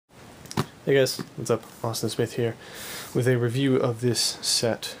Hey guys, what's up? Austin Smith here with a review of this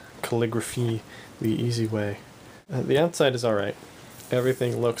set, Calligraphy the Easy Way. The outside is alright.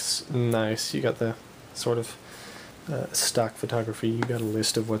 Everything looks nice. You got the sort of stock photography. You got a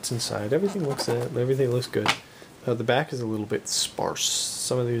list of what's inside. Everything looks good. The back is a little bit sparse.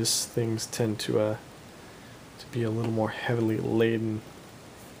 Some of these things tend to be a little more heavily laden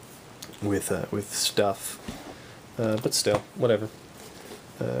with stuff, but still, whatever.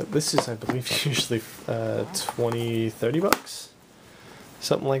 This is, I believe, usually $20-30 bucks,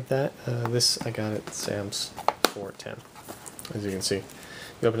 something like that. This I got at Sam's for $10. As you can see,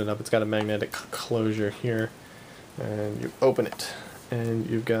 you open it up. It's got a magnetic closure here, and you open it, and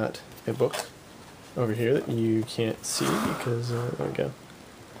you've got a book over here that you can't see because there we go.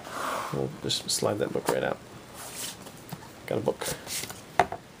 We'll just slide that book right out. Got a book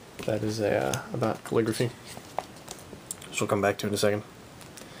that is about calligraphy, which we'll come back to in a second.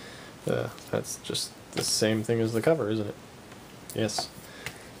 That's just the same thing as the cover, isn't it? Yes.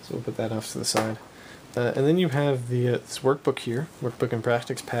 So we'll put that off to the side. And then you have the this workbook here, workbook and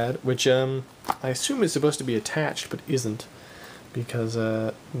practice pad, which I assume is supposed to be attached, but isn't, because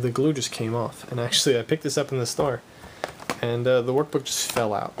the glue just came off. And actually, I picked this up in the store, and the workbook just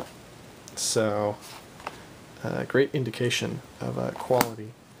fell out. So, great indication of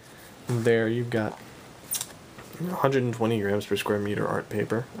quality. And there you've got 120 grams per square meter art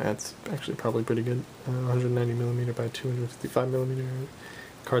paper. That's actually probably pretty good. 190 millimeter by 255 millimeter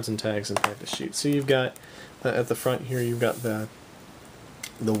cards and tags and practice sheets. So you've got at the front here, you've got the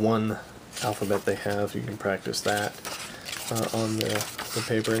one alphabet they have. You can practice that on the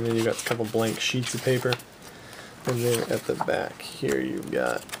paper, and then you've got a couple blank sheets of paper. And then at the back here, you've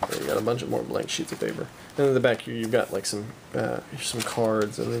got a bunch of more blank sheets of paper. And in the back here, you've got like some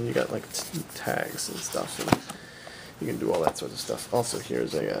cards, and then you got like tags and stuff. And you can do all that sort of stuff. Also,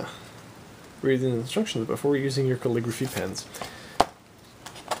 here's a reading instructions before using your calligraphy pens.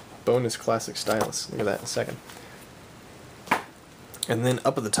 Bonus classic stylus. Look at that in a second. And then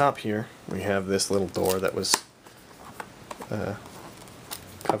up at the top here, we have this little door that was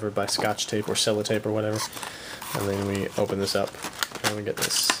covered by scotch tape or sellotape or whatever. And then we open this up, and we get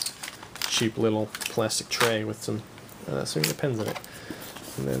this cheap little plastic tray with some pens in it.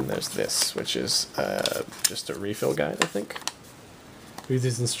 And then there's this, which is just a refill guide, I think. Read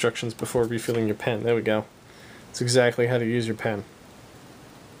these instructions before refilling your pen. There we go. It's exactly how to use your pen.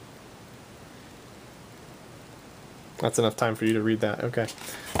 That's enough time for you to read that. Okay.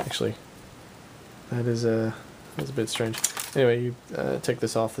 Actually, that's a bit strange. Anyway, you take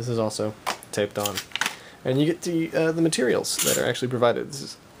this off. This is also taped on. And you get the materials that are actually provided.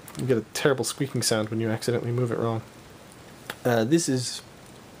 You get a terrible squeaking sound when you accidentally move it wrong. This is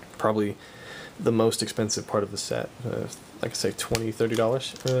probably the most expensive part of the set. Like I say,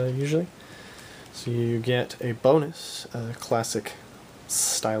 $20-30 usually. So you get a bonus, classic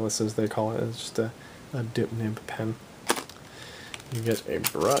stylus as they call it. It's just a dip nib pen. You get a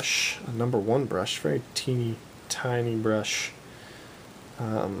brush, a number 1 brush, very teeny tiny brush.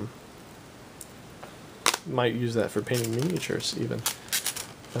 Might use that for painting miniatures even,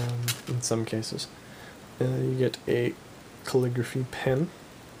 in some cases. You get a calligraphy pen,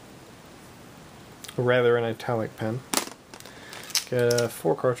 or rather an italic pen. Get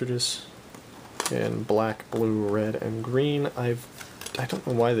 4 cartridges in black, blue, red, and green. I don't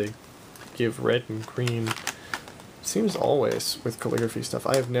know why they give red and green. Seems always with calligraphy stuff.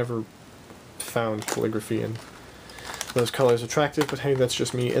 I have never found calligraphy in those colors attractive, but hey, that's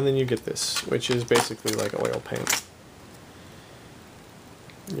just me. And then you get this, which is basically like oil paint.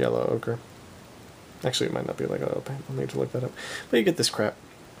 Yellow ochre. Actually, it might not be like oil paint. I'll need to look that up. But you get this crap.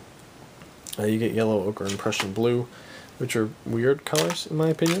 You get yellow ochre and Prussian blue, which are weird colors, in my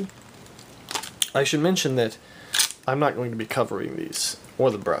opinion. I should mention that I'm not going to be covering these,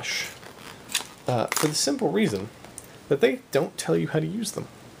 or the brush, for the simple reason that they don't tell you how to use them.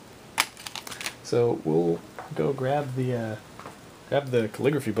 So we'll go grab the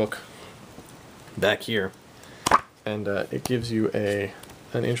calligraphy book back here, and it gives you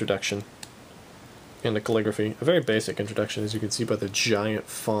an introduction into calligraphy, a very basic introduction, as you can see by the giant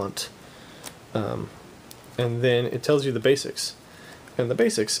font, and then it tells you the basics, and the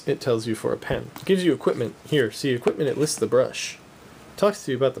basics it tells you for a pen. It gives you equipment here. See, equipment, it lists the brush. It talks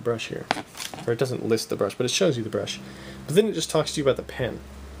to you about the brush here, or it doesn't list the brush, but it shows you the brush, but then it just talks to you about the pen.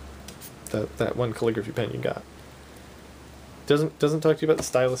 That one calligraphy pen you got. Doesn't talk to you about the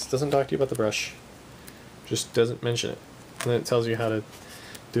stylus, doesn't talk to you about the brush, just doesn't mention it. And then it tells you how to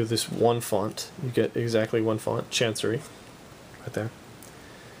do this one font. You get exactly one font, Chancery, right there.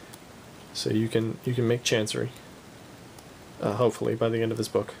 So you can make Chancery, hopefully by the end of this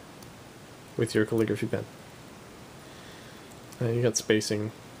book. with your calligraphy pen. You got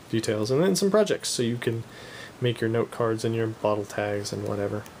spacing details, and then some projects, so you can make your note cards and your bottle tags and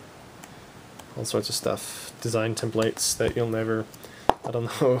whatever. All sorts of stuff. Design templates that you'll never... I don't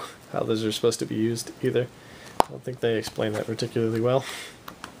know how those are supposed to be used either. I don't think they explain that particularly well.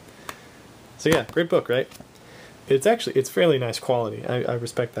 So yeah, great book, right? It's fairly nice quality. I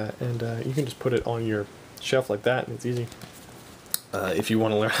respect that, and you can just put it on your shelf like that, and it's easy. If you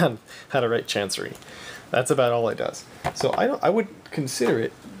want to learn how to write Chancery. That's about all it does. So I would consider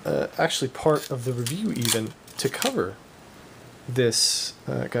it actually part of the review even to cover this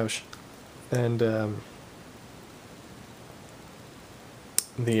gouache and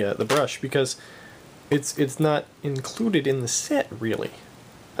the brush, because it's not included in the set really,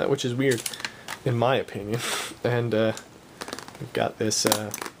 which is weird in my opinion. And we've got this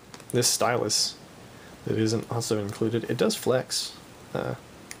this stylus that isn't also included. It does flex. I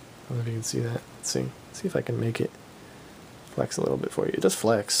don't know if you can see that. Let's see if I can make it flex a little bit for you. It does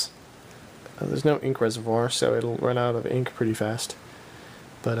flex. There's no ink reservoir, so it'll run out of ink pretty fast.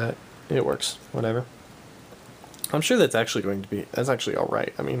 But it works. Whatever. I'm sure that's actually all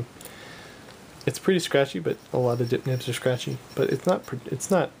right. I mean, it's pretty scratchy, but a lot of dip nibs are scratchy. But it's not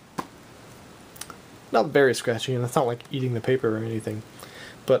very scratchy, and it's not like eating the paper or anything.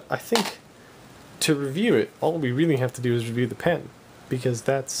 But I think to review it, all we really have to do is review the pen, because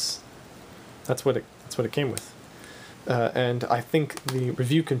that's what it came with. And I think the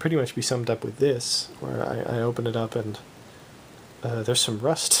review can pretty much be summed up with this, where I open it up and there's some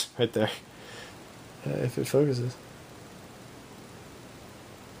rust right there. If it focuses,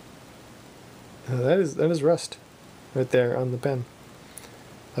 that is rust right there on the pen.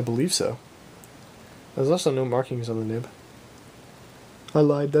 I believe so. There's also no markings on the nib. I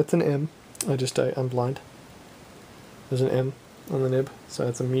lied. That's an M. I'm blind. There's an M on the nib, so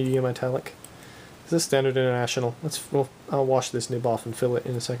it's a medium italic. This is Standard International. I'll wash this nib off and fill it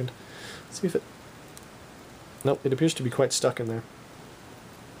in a second. Let's see if it... Nope, it appears to be quite stuck in there.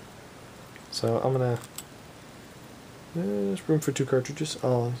 So I'm gonna... There's room for 2 cartridges.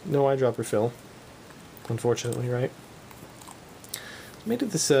 Oh, no eyedropper fill. Unfortunately, right? Made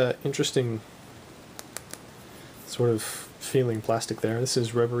it this interesting sort of feeling plastic there. This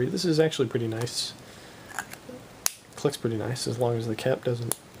is rubbery. This is actually pretty nice. Clicks pretty nice as long as the cap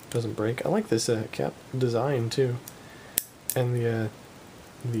doesn't break. I like this cap design too, and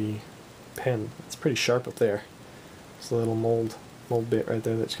the pen. It's pretty sharp up there. It's a little mold bit right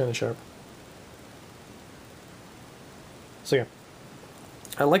there that's kind of sharp. So yeah,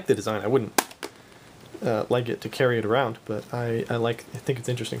 I like the design. I wouldn't like it to carry it around, but I think it's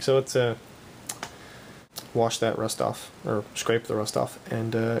interesting. So let's wash that rust off, or scrape the rust off,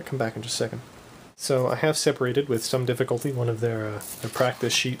 and come back in just a second. So I have separated with some difficulty one of their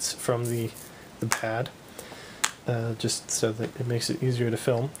practice sheets from the pad, just so that it makes it easier to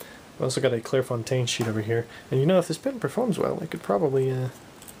film. I've also got a Clairefontaine sheet over here, and you know, if this pen performs well, I could probably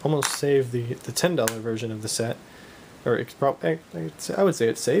almost save the $10 version of the set, or I would say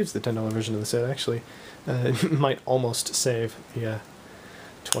it saves the $10 version of the set actually. It might almost save the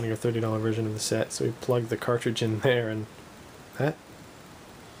 $20 or $30 version of the set. So we plug the cartridge in there, and that.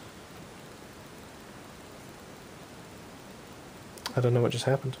 I don't know what just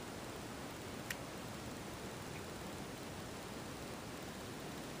happened.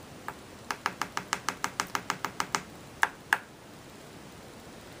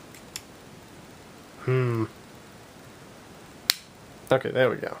 Okay, there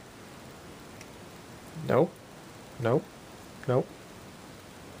we go. Nope.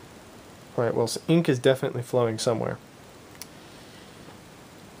 Alright, well, so ink is definitely flowing somewhere.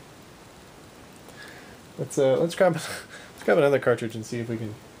 Let's grab another cartridge and see if we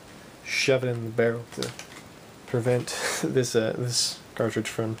can shove it in the barrel to prevent this cartridge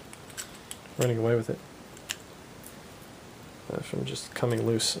from running away with it. From just coming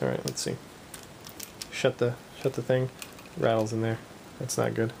loose. Alright, let's see. Shut the thing. Rattles in there. That's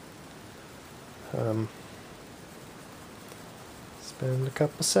not good. Spend a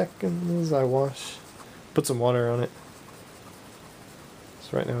couple seconds. I wash. Put some water on it.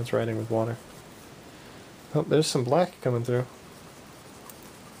 So right now it's writing with water. Oh, there's some black coming through.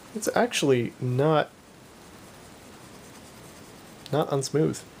 It's actually not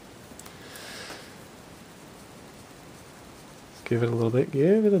unsmooth. Give it a little bit.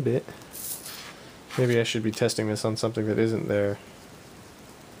 Give it a bit. Maybe I should be testing this on something that isn't their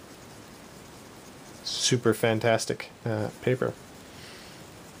super fantastic paper.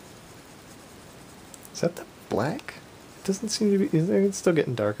 Is that the black? It doesn't seem to be. It's still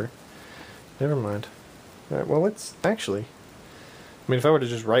getting darker. Never mind. Alright, well, let's actually. I mean, if I were to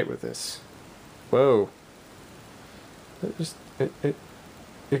just write with this, Whoa.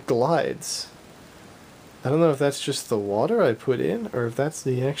 It glides. I don't know if that's just the water I put in or if that's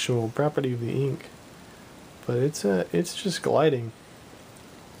the actual property of the ink. But it's just gliding.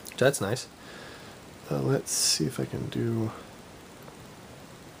 That's nice. Let's see if I can do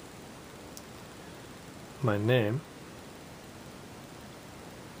my name.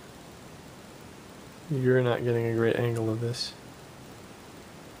 You're not getting a great angle of this.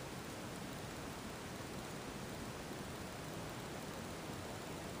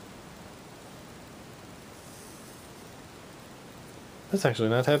 That's actually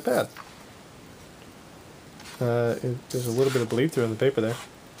not that bad. There's a little bit of bleed through on the paper there.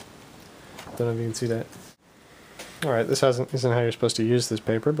 Don't know if you can see that. Alright, this isn't how you're supposed to use this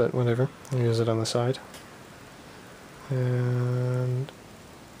paper, but whatever. I'll use it on the side. And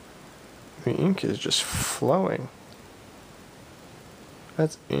the ink is just flowing.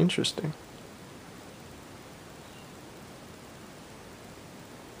 That's interesting.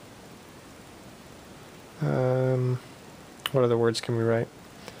 What other words can we write?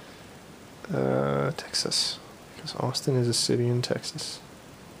 Texas. Because Austin is a city in Texas.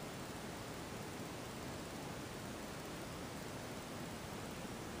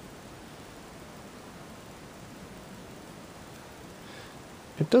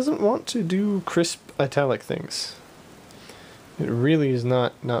 It doesn't want to do crisp italic things. It really is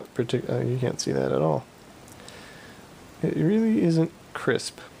not particular. You can't see that at all. It really isn't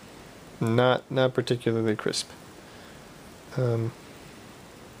crisp. Not particularly crisp. The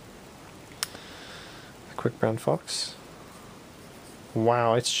quick brown fox.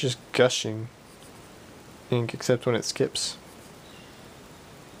 Wow, it's just gushing ink except when it skips.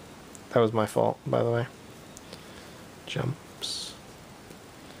 That was my fault, by the way. Jumps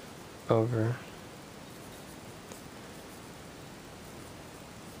over.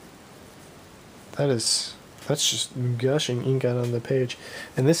 That's just gushing ink out on the page.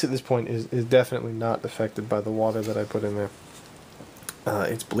 And this at this point is definitely not affected by the water that I put in there.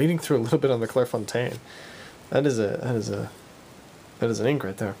 It's bleeding through a little bit on the Clairefontaine. That is an ink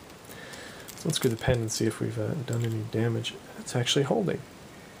right there. Let's screw the pen and see if we've done any damage. It's actually holding.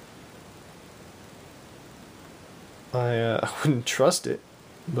 I wouldn't trust it,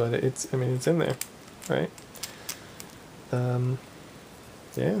 but it's in there, right?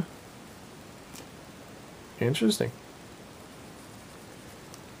 Yeah. Interesting.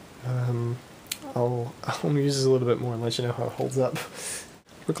 I'll use this a little bit more and let you know how it holds up.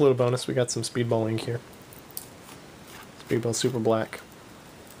 Quick little bonus, we got some Speedball ink here. Speedball Super Black.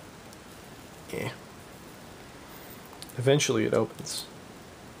 Yeah. Eventually it opens.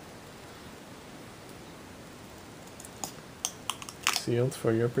 Sealed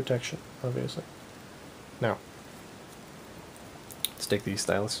for your protection, obviously. Now, let's take these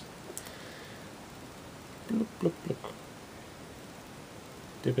stylus. Bloop, bloop, bloop.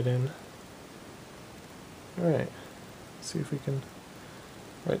 Dip it in. Alright. See if we can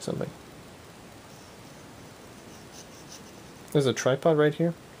write something. There's a tripod right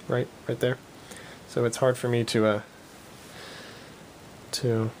here. Right there. So it's hard for me to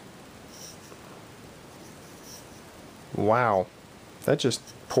wow. That just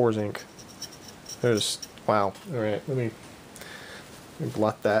pours ink. There's wow. Alright, let me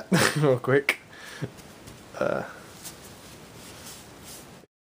blot that real quick.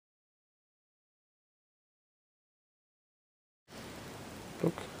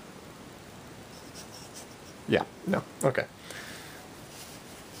 Look. Yeah, no, okay.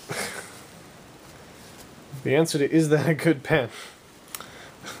 The answer to is that a good pen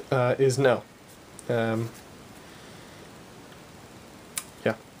is no. Yeah.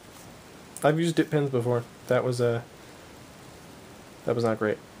 I've used dip pens before. That was not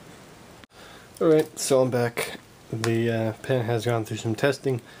great. Alright, so I'm back. The pen has gone through some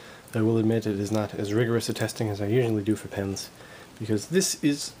testing. I will admit it is not as rigorous a testing as I usually do for pens, because this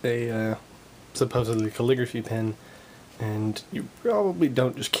is a supposedly calligraphy pen, and you probably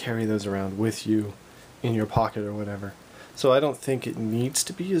don't just carry those around with you in your pocket or whatever. So I don't think it needs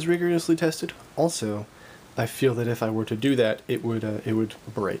to be as rigorously tested. Also, I feel that if I were to do that, it would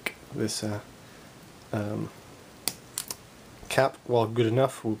break. This cap, while good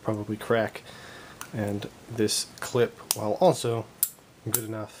enough, will probably crack, and this clip, while also good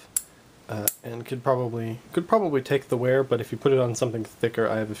enough, and could probably take the wear, but if you put it on something thicker,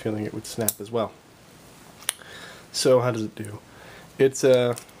 I have a feeling it would snap as well. So how does it do? It's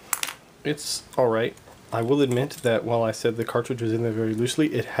alright. I will admit that while I said the cartridge was in there very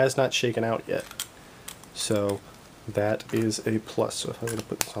loosely, it has not shaken out yet. So that is a plus. So if I'm going to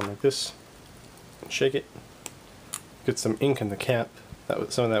put this on like this, and shake it, get some ink in the cap.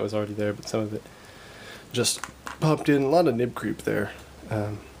 Some of that was already there, but some of it just popped in. A lot of nib creep there.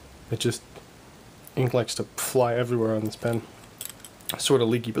 Ink likes to fly everywhere on this pen. Sort of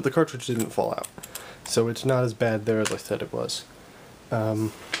leaky, but the cartridge didn't fall out. So it's not as bad there as I said it was.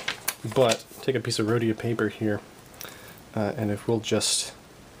 But take a piece of rhodia paper here, and if we'll just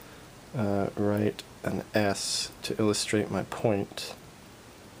write an S to illustrate my point.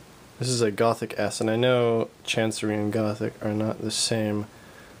 This is a Gothic S, and I know Chancery and Gothic are not the same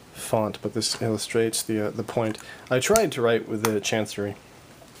font, but this illustrates the point. I tried to write with the Chancery,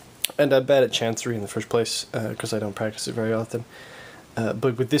 and I'm bad at Chancery in the first place because I don't practice it very often.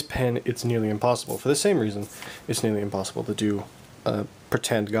 But with this pen, it's nearly impossible. For the same reason, it's nearly impossible to do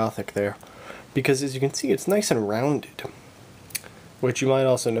pretend Gothic there, because as you can see, it's nice and rounded, which you might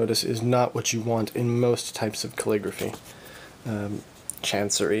also notice is not what you want in most types of calligraphy.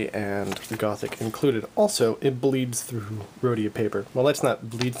 Chancery and Gothic included. Also, it bleeds through rhodia paper. Well, let's not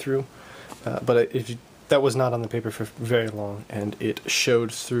bleed through, but that was not on the paper for very long, and it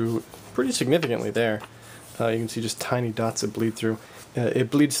showed through pretty significantly there. You can see just tiny dots that bleed through. It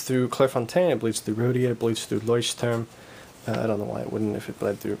bleeds through Clairefontaine, it bleeds through rhodia, it bleeds through Leuchtturm. I don't know why it wouldn't if it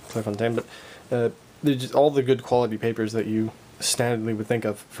bled through Clairefontaine, but just all the good quality papers that you standardly would think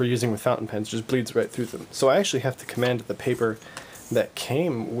of for using with fountain pens just bleeds right through them. So I actually have to command the paper that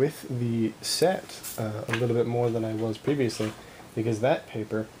came with the set a little bit more than I was previously, because that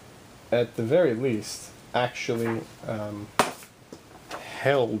paper, at the very least, actually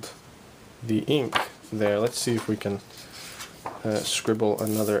held the ink there. Let's see if we can scribble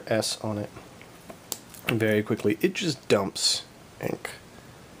another S on it very quickly. It just dumps ink,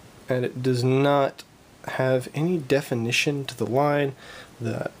 and it does not have any definition to the line.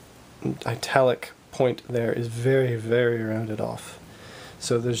 The italic point there is very, very rounded off.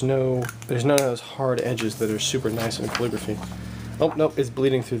 So there's none of those hard edges that are super nice in calligraphy. Oh, nope, it's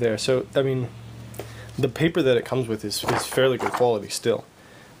bleeding through there. So, I mean, the paper that it comes with is fairly good quality still,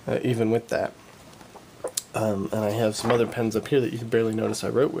 even with that. And I have some other pens up here that you can barely notice I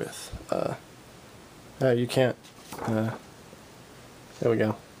wrote with. You can't. There we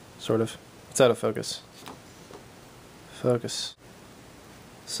go. Sort of. It's out of focus. Focus.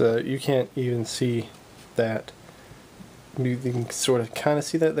 So you can't even see that. You can sort of kind of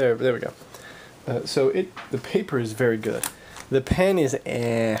see that there. There we go. So the paper is very good. The pen is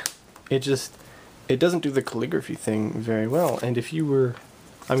it doesn't do the calligraphy thing very well. And if you were,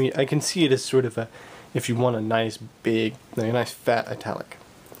 I mean, I can see it as sort of if you want a nice big, a nice fat italic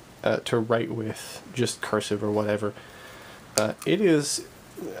to write with, just cursive or whatever, it is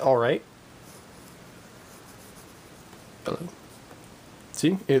all right. Hello.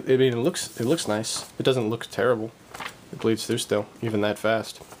 See, I mean, it looks nice. It doesn't look terrible. It bleeds through still, even that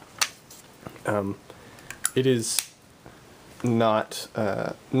fast. It is not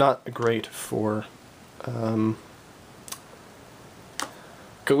great for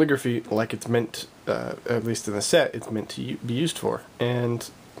calligraphy like it's meant, at least in the set, it's meant to be used for. And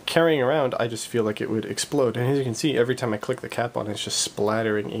carrying around, I just feel like it would explode. And as you can see, every time I click the cap on it, it's just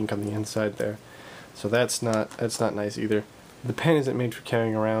splattering ink on the inside there. So that's not nice either. The pen isn't made for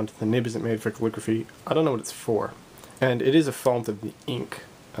carrying around. The nib isn't made for calligraphy. I don't know what it's for. And it is a fault of the ink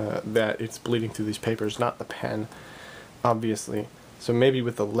that it's bleeding through these papers, not the pen, obviously. So maybe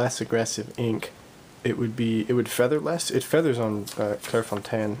with a less aggressive ink, it would feather less. It feathers on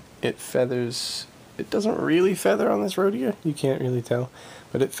Clairefontaine. It doesn't really feather on this rhodia. You can't really tell,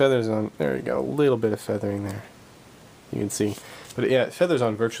 but it feathers on. There you go, a little bit of feathering there. You can see, but yeah, it feathers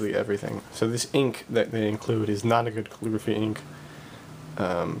on virtually everything. So this ink that they include is not a good calligraphy ink.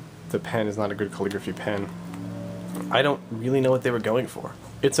 The pen is not a good calligraphy pen. I don't really know what they were going for.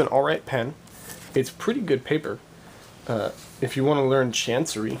 It's an alright pen. It's pretty good paper. If you want to learn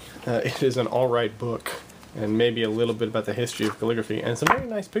Chancery, it is an alright book, and maybe a little bit about the history of calligraphy, and some very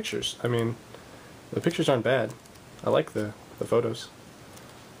nice pictures. I mean, the pictures aren't bad. I like the photos.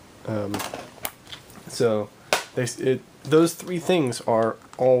 So, those three things are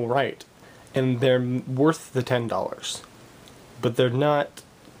alright, and they're worth the $10. But they're not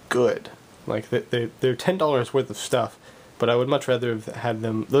good. Like, they're $10 worth of stuff, but I would much rather have had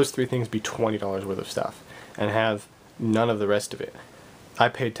those three things be $20 worth of stuff, and have none of the rest of it. I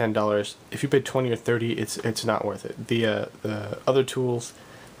paid $10. If you paid $20 or $30, it's not worth it. The other tools,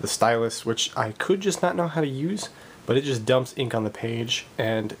 the stylus, which I could just not know how to use, but it just dumps ink on the page,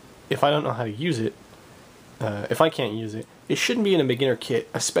 and if I don't know how to use it, if I can't use it, it shouldn't be in a beginner kit,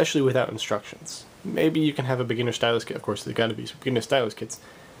 especially without instructions. Maybe you can have a beginner stylus kit. Of course, there's got to be some beginner stylus kits,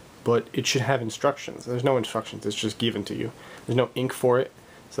 but it should have instructions. There's no instructions. It's just given to you. There's no ink for it,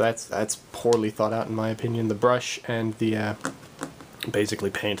 so that's poorly thought out in my opinion. The brush and the basically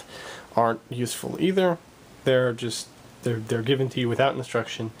paint, aren't useful either. They're just they're given to you without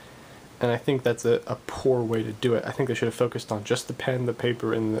instruction, and I think that's a poor way to do it. I think they should have focused on just the pen, the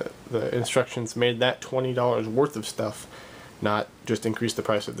paper, and the instructions, made that $20 worth of stuff, not just increase the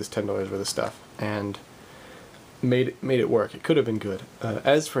price of this $10 worth of stuff, and made it work. It could have been good.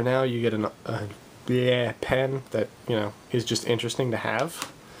 As for now, you get a pen that, you know, is just interesting to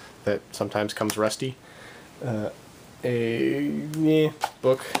have, that sometimes comes rusty. A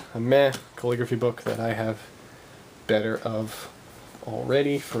book, a meh calligraphy book that I have better of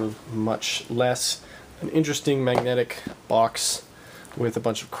already for much less. An interesting magnetic box with a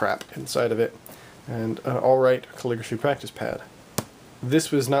bunch of crap inside of it, and an alright calligraphy practice pad.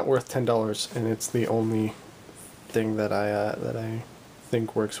 This was not worth $10, and it's the only thing that I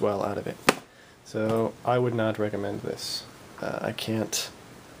think works well out of it. So I would not recommend this. I can't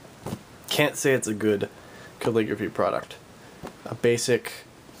say it's a good calligraphy product. A basic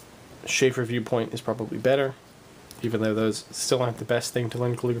Schaefer Viewpoint is probably better, even though those still aren't the best thing to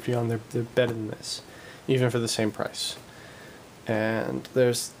learn calligraphy on. They're better than this, even for the same price. And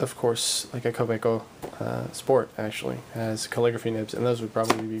there's, of course, like a Cobeco Sport actually has calligraphy nibs, and those would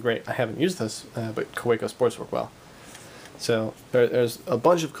probably be great. I haven't used those, but Cobeco Sports work well. So there's a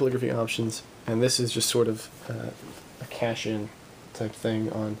bunch of calligraphy options, and this is just sort of a cash-in type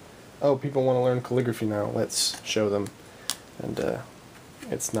thing on, oh, people want to learn calligraphy now, let's show them. And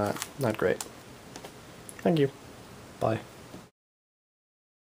it's not great. Thank you. Bye.